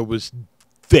homoerotica was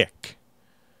thick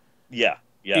Yeah,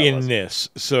 it in was. this.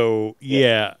 So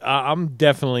yeah, I'm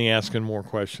definitely asking more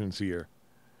questions here.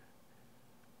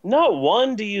 Not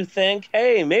one do you think,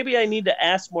 hey, maybe I need to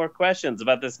ask more questions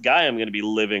about this guy I'm going to be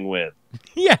living with.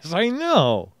 Yes, I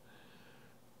know.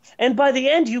 And by the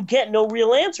end, you get no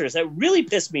real answers. That really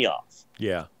pissed me off.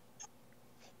 Yeah.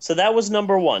 So that was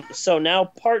number 1. So now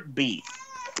part B.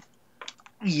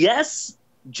 Yes,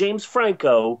 James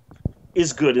Franco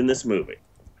is good in this movie.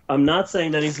 I'm not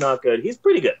saying that he's not good. He's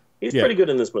pretty good. He's Yeah. pretty good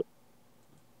in this movie.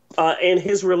 And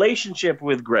his relationship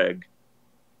with Greg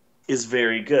is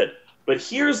very good. But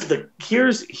here's the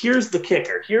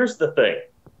kicker. Here's the thing.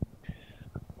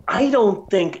 I don't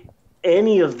think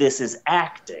any of this is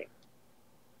acting.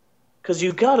 Because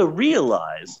you got to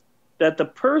realize that the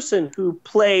person who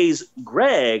plays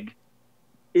Greg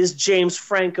is James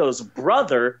Franco's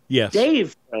brother, Yes.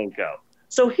 Dave Franco.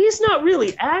 So he's not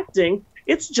really acting.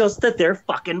 It's just that they're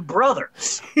fucking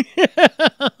brothers. Yeah.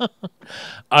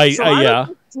 I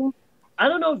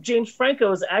don't know if James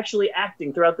Franco is actually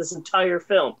acting throughout this entire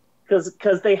film.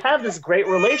 Because they have this great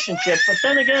relationship. But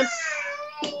then again,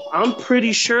 I'm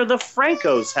pretty sure the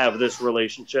Francos have this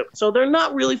relationship. So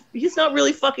he's not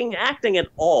really fucking acting at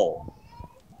all.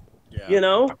 Yeah. You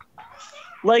know?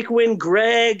 Like when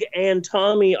Greg and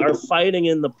Tommy are fighting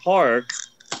in the park,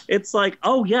 it's like,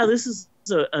 oh yeah, this is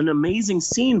an amazing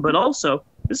scene, but also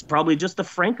this is probably just the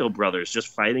Franco brothers just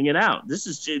fighting it out. This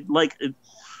is like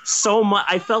so much.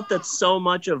 I felt that so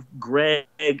much of Greg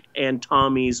and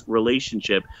Tommy's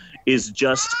relationship is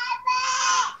just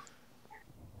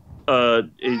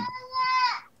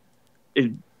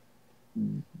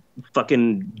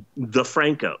fucking the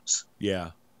Francos,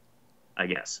 Yeah. I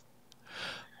guess.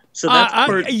 So that's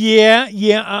part. I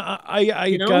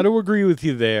know? got to agree with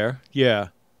you there. Yeah.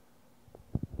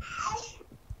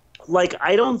 Like,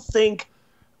 I don't think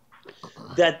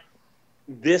that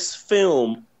this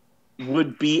film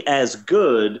would be as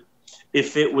good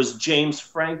if it was James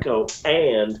Franco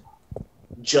and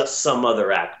just some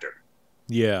other actor.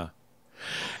 Yeah.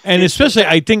 And especially,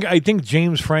 I think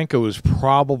James Franco is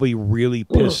probably really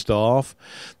pissed off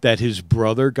that his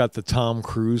brother got the Tom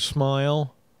Cruise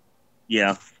smile.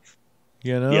 Yeah.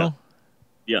 You know?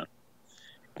 Yeah.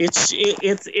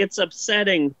 It's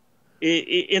upsetting.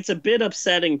 It's a bit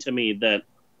upsetting to me that.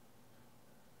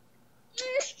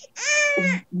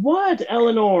 What,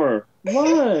 Eleanor?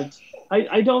 What?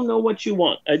 I don't know what you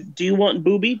want. Do you want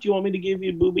booby? Do you want me to give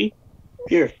you booby?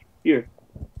 Here.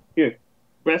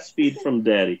 Breastfeed from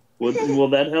daddy. Will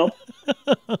that help?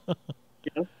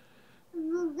 Yeah.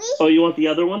 Oh, you want the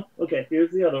other one? Okay, here's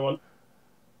the other one.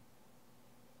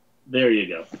 There you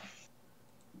go.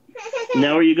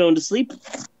 Now are you going to sleep?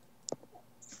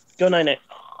 Go night-night.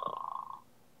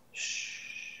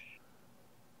 Shh.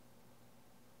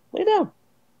 Lay down.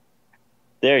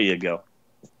 There you go.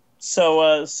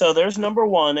 So there's number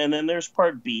 1, and then there's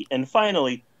part B, and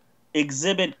finally,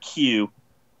 Exhibit Q.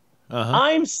 Uh-huh.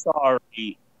 I'm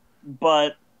sorry,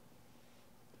 but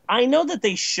I know that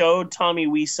they showed Tommy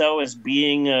Wiseau as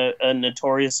being a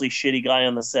notoriously shitty guy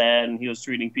on the set, and he was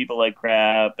treating people like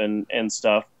crap and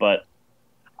stuff, but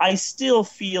I still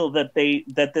feel that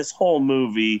this whole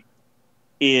movie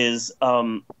is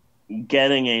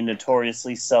getting a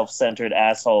notoriously self-centered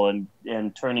asshole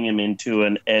and turning him into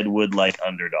an Ed Wood-like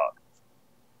underdog.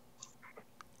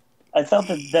 I felt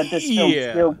that this film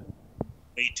still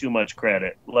way too much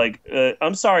credit. Like,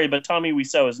 I'm sorry, but Tommy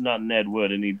Wiseau is not an Ed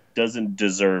Wood, and he doesn't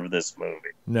deserve this movie.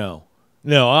 No,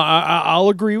 I'll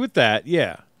agree with that.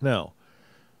 Yeah, no.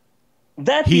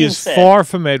 That He being is said, far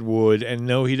from Ed Wood, and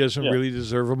no, he doesn't Yeah. really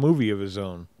deserve a movie of his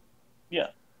own. yeah.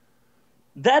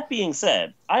 That being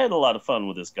said, I had a lot of fun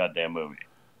with this goddamn movie.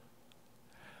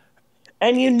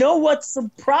 And you know what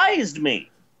surprised me?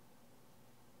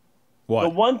 The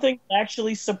What? one thing that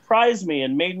actually surprised me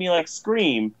and made me like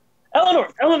scream, Eleanor,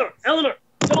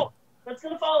 don't! That's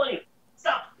gonna fall on you.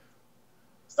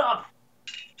 Stop!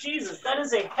 Jesus, that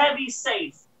is a heavy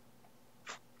safe.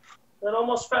 That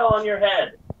almost fell on your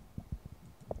head.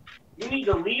 You need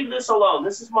to leave this alone.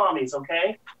 This is mommy's,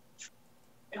 okay?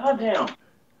 Goddamn.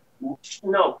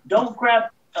 No, don't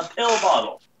grab a pill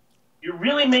bottle. You're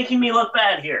really making me look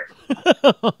bad here.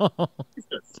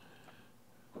 Jesus.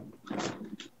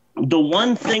 The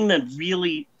one thing that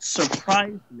really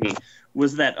surprised me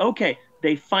was that, okay,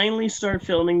 they finally start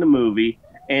filming the movie,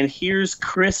 and here's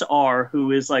Chris R.,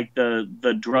 who is like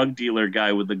the drug dealer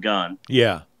guy with the gun,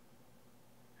 Yeah.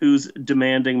 who's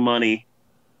demanding money.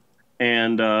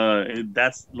 And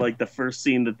that's like the first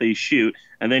scene that they shoot.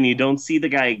 And then you don't see the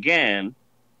guy again.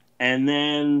 And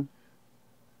then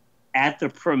at the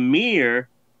premiere,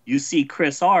 you see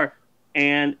Chris R.,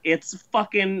 and it's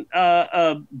fucking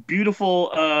a beautiful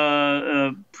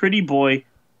pretty boy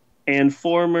and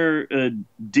former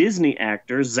Disney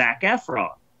actor Zac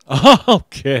Efron.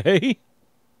 Okay.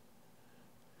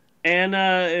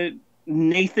 And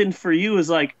Nathan For You is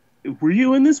like, were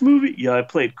you in this movie? Yeah, I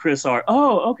played Chris R.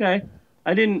 Oh, okay.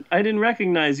 I didn't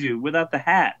recognize you without the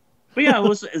hat. But yeah, it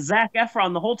was Zac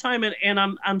Efron the whole time, and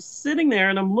I'm sitting there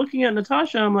and I'm looking at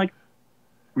Natasha. And I'm like,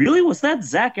 really? Was that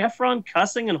Zac Efron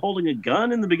cussing and holding a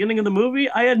gun in the beginning of the movie?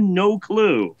 I had no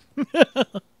clue.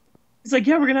 He's like,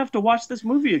 yeah, we're gonna have to watch this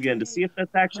movie again to see if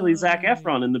that's actually Zac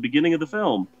Efron in the beginning of the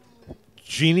film.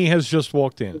 Jeannie has just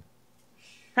walked in.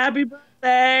 Happy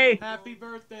birthday! Happy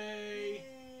birthday.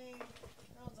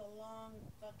 That was a long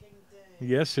fucking day.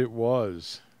 Yes, it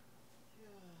was.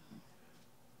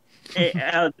 Hey,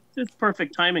 this is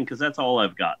perfect timing because that's all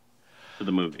I've got for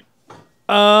the movie.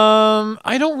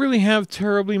 I don't really have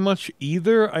terribly much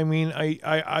either. I mean,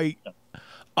 I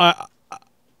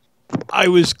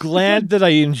was glad that I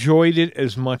enjoyed it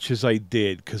as much as I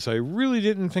did because I really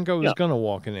didn't think I was Yeah. gonna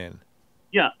walking in.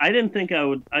 Yeah, I didn't think I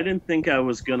would. I didn't think I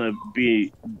was gonna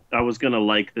be. I was gonna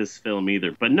like this film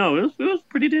either. But no, it was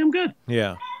pretty damn good.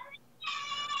 Yeah.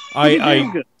 Pretty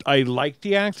damn good. I liked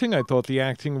the acting. I thought the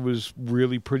acting was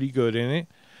really pretty good in it.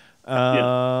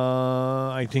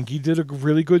 I think he did a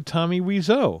really good Tommy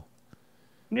Wiseau.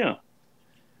 Yeah.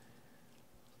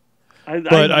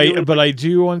 But I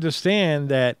do understand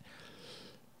that,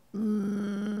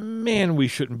 man, we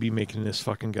shouldn't be making this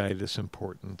fucking guy this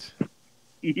important.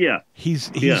 Yeah, He's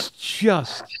Yeah.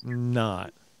 just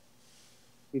not.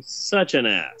 he's such an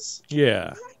ass.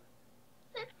 Yeah.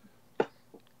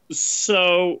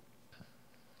 So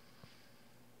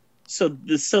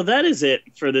that is it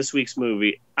for this week's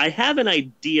movie. I have an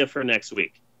idea for next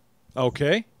week.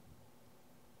 Okay.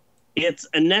 It's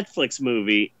a Netflix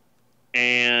movie,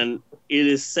 and it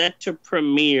is set to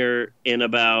premiere in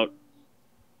about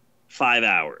 5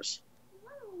 hours.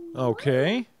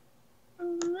 Okay.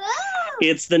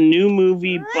 It's the new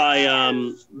movie by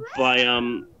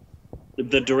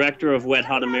the director of Wet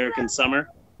Hot American Summer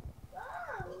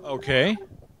Okay.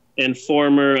 and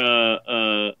former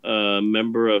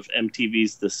member of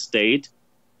MTV's The State.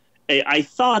 I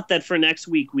thought that for next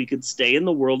week we could stay in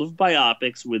the world of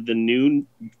biopics with the new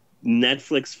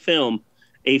Netflix film,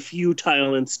 A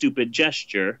Futile and Stupid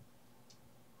Gesture.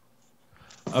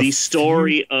 The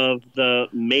story of the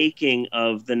making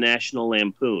of the National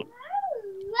Lampoon.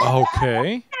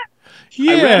 Okay. I read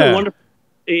a Yeah. wonderful.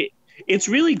 It's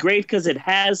really great because it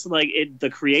has like the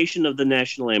creation of the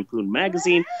National Lampoon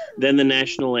magazine, then the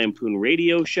National Lampoon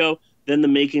radio show, then the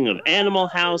making of Animal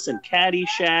House and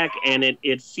Caddyshack, and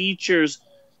it features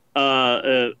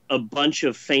a bunch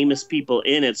of famous people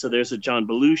in it. So there's a John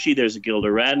Belushi, there's a Gilda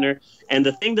Radner, and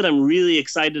the thing that I'm really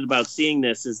excited about seeing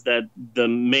this is that the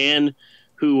man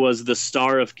who was the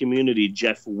star of Community,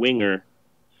 Jeff Winger,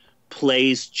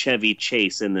 plays Chevy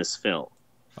Chase in this film.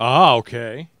 Ah,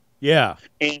 okay. Yeah.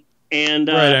 And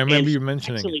Right, I remember and you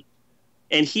mentioning it.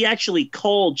 and he actually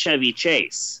called Chevy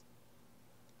Chase.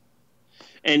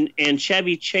 And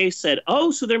Chevy Chase said,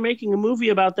 "Oh, so they're making a movie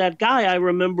about that guy. I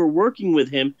remember working with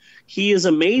him. He is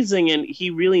amazing, and he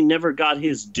really never got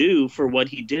his due for what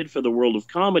he did for the world of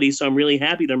comedy. So I'm really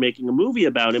happy they're making a movie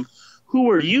about him. Who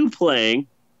are you playing?"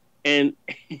 And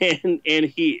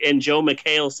Joe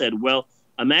McHale said, "Well,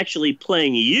 I'm actually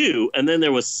playing you." And then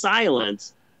there was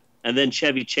silence, and then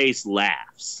Chevy Chase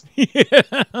laughs. Yeah.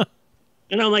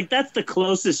 And I'm like, that's the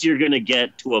closest you're gonna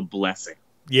get to a blessing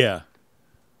Yeah.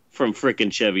 from frickin'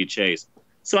 Chevy Chase.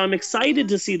 So I'm excited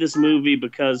to see this movie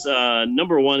because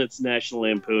number one, it's National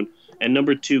Lampoon, and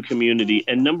number two, Community,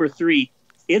 and number three,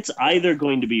 it's either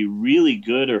going to be really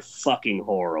good or fucking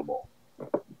horrible.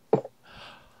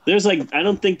 There's like, I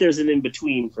don't think there's an in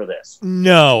between for this.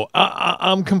 No,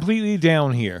 I'm completely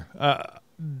down here.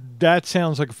 That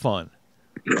sounds like fun.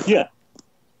 Yeah.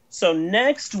 So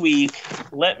next week,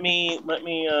 let me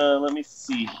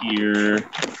see here.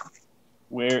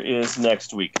 Where is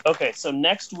next week? Okay, so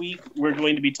next week we're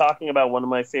going to be talking about one of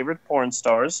my favorite porn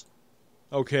stars,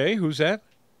 Okay, who's that?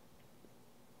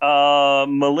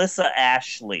 Melissa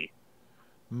Ashley.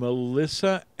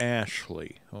 Melissa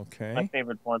Ashley. My Okay.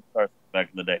 favorite porn star back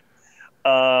in the day.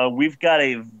 We've got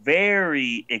a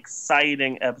very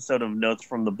exciting episode of Notes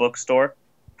from the Bookstore.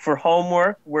 For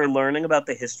homework, we're learning about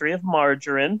the history of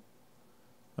margarine.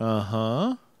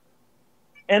 Uh-huh.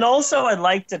 And also, I'd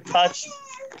like to touch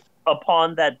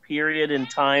upon that period in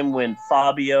time when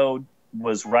Fabio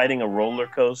was riding a roller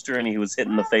coaster and he was hit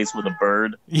in the face with a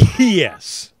bird.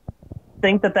 Yes. I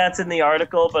think that that's in the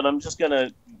article, but I'm just going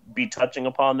to be touching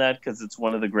upon that because it's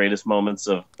one of the greatest moments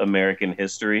of American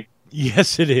history.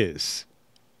 Yes, it is.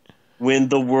 When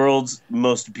the world's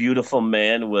most beautiful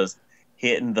man was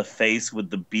hit in the face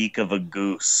with the beak of a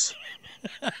goose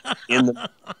in the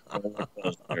roller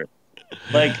coaster.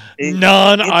 Like,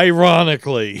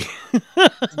 Non-ironically.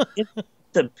 it's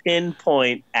the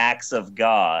pinpoint acts of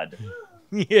God.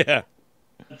 Yeah.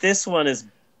 This one is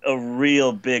a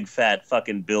real big fat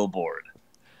fucking billboard.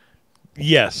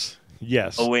 Yes.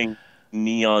 Yes. Owing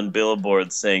neon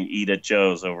billboards saying "Eat at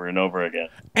Joe's" over and over again.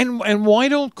 And why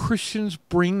don't Christians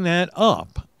bring that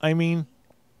up? I mean,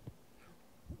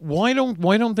 why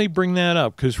don't they bring that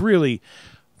up? Because really,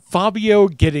 Fabio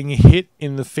getting hit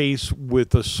in the face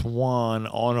with a swan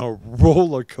on a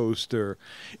roller coaster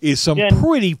is some Yeah.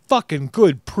 pretty fucking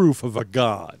good proof of a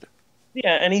god.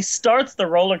 Yeah, and he starts the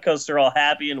roller coaster all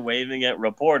happy and waving at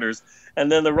reporters, and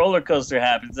then the roller coaster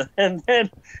happens, and then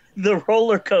the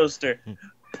roller coaster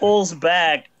pulls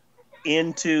back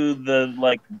into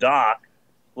the dock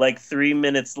 3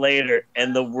 minutes later,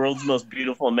 and the world's most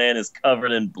beautiful man is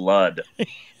covered in blood.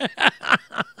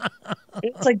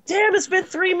 It's like, damn, it's been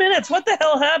 3 minutes. What the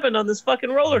hell happened on this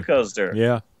fucking roller coaster?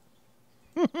 Yeah.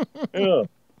 Ugh.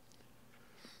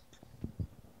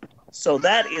 So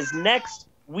that is next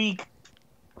week.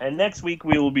 And next week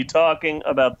we will be talking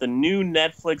about the new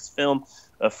Netflix film,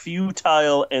 A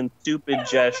Futile and Stupid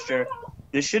Gesture.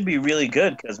 This should be really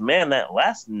good because, man, that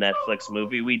last Netflix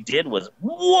movie we did was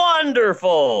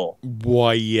wonderful.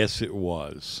 Why, yes, it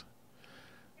was.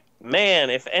 Man,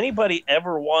 if anybody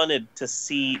ever wanted to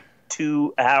see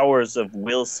 2 hours of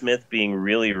Will Smith being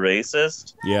really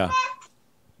racist, Yeah.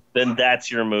 then that's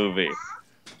your movie.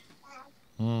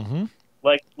 Mm-hmm.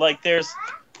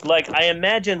 I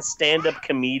imagine stand-up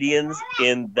comedians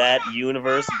in that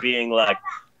universe being like,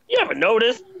 you ever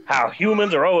notice how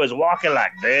humans are always walking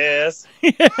like this?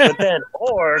 But then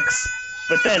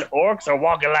orcs are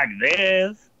walking like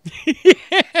this.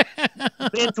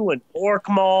 Been to an orc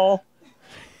mall?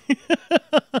 You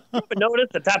ever notice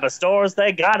the type of stores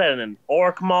they got in an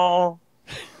orc mall?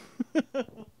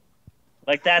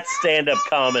 Like, that's stand-up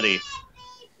comedy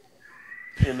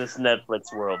in this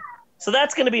Netflix world. So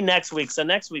that's going to be next week. So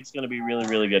next week's going to be really,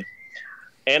 really good.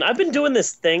 And I've been doing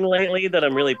this thing lately that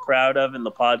I'm really proud of in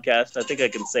the podcast. I think I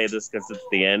can say this because it's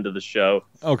the end of the show.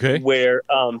 Okay. Where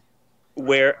I'm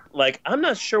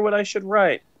not sure what I should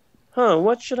write.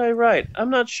 What should I write? I'm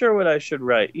not sure what I should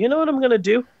write. You know what I'm going to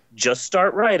do? Just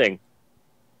start writing.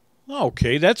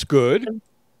 Okay, that's good.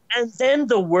 And then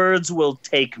the words will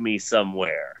take me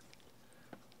somewhere.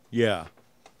 Yeah.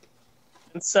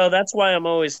 And so that's why I'm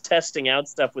always testing out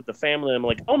stuff with the family. I'm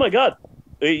like, oh my God,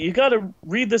 you got to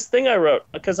read this thing I wrote,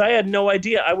 because I had no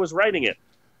idea I was writing it.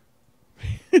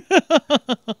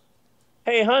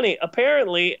 Hey, honey,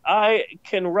 apparently I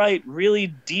can write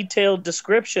really detailed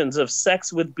descriptions of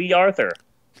sex with B. Arthur,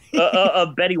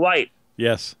 of Betty White.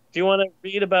 Yes. Do you want to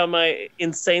read about my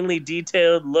insanely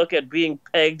detailed look at being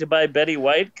pegged by Betty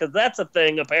White? Because that's a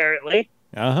thing, apparently.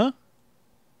 Uh-huh.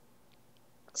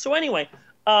 So anyway,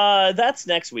 that's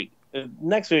next week.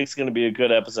 Next week's going to be a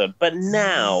good episode. But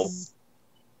now,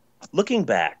 looking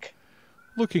back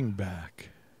Looking back.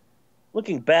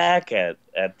 Looking back at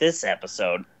this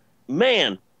episode,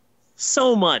 man,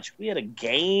 so much. We had a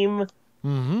game.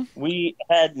 Mm-hmm. We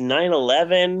had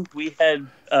 9/11. We had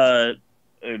a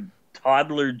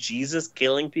toddler Jesus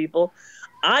killing people.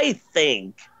 I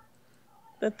think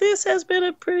that this has been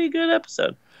a pretty good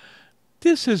episode.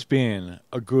 This has been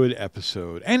a good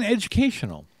episode and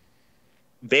educational.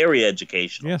 Very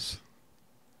educational. Yes.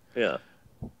 Yeah.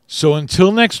 So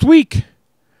until next week,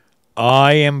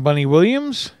 I am Bunny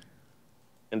Williams.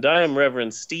 And I am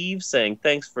Reverend Steve saying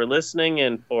thanks for listening.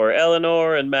 And for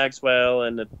Eleanor and Maxwell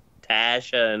and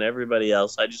Natasha and everybody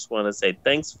else, I just want to say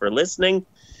thanks for listening.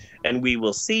 And we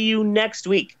will see you next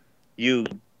week, you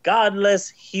godless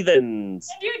heathens.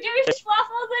 You do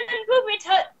waffles and poopy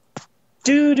tut.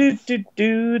 Do do do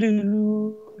do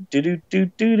do do do do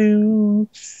do do.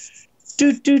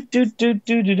 Do do do do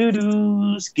do do do do.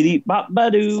 Skitty bop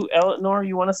ba doo. Eleanor,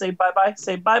 you want to say bye bye?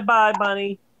 Say bye bye,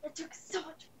 Bunny. That took so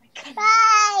much.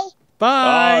 Bye.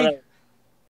 Bye. Oh, that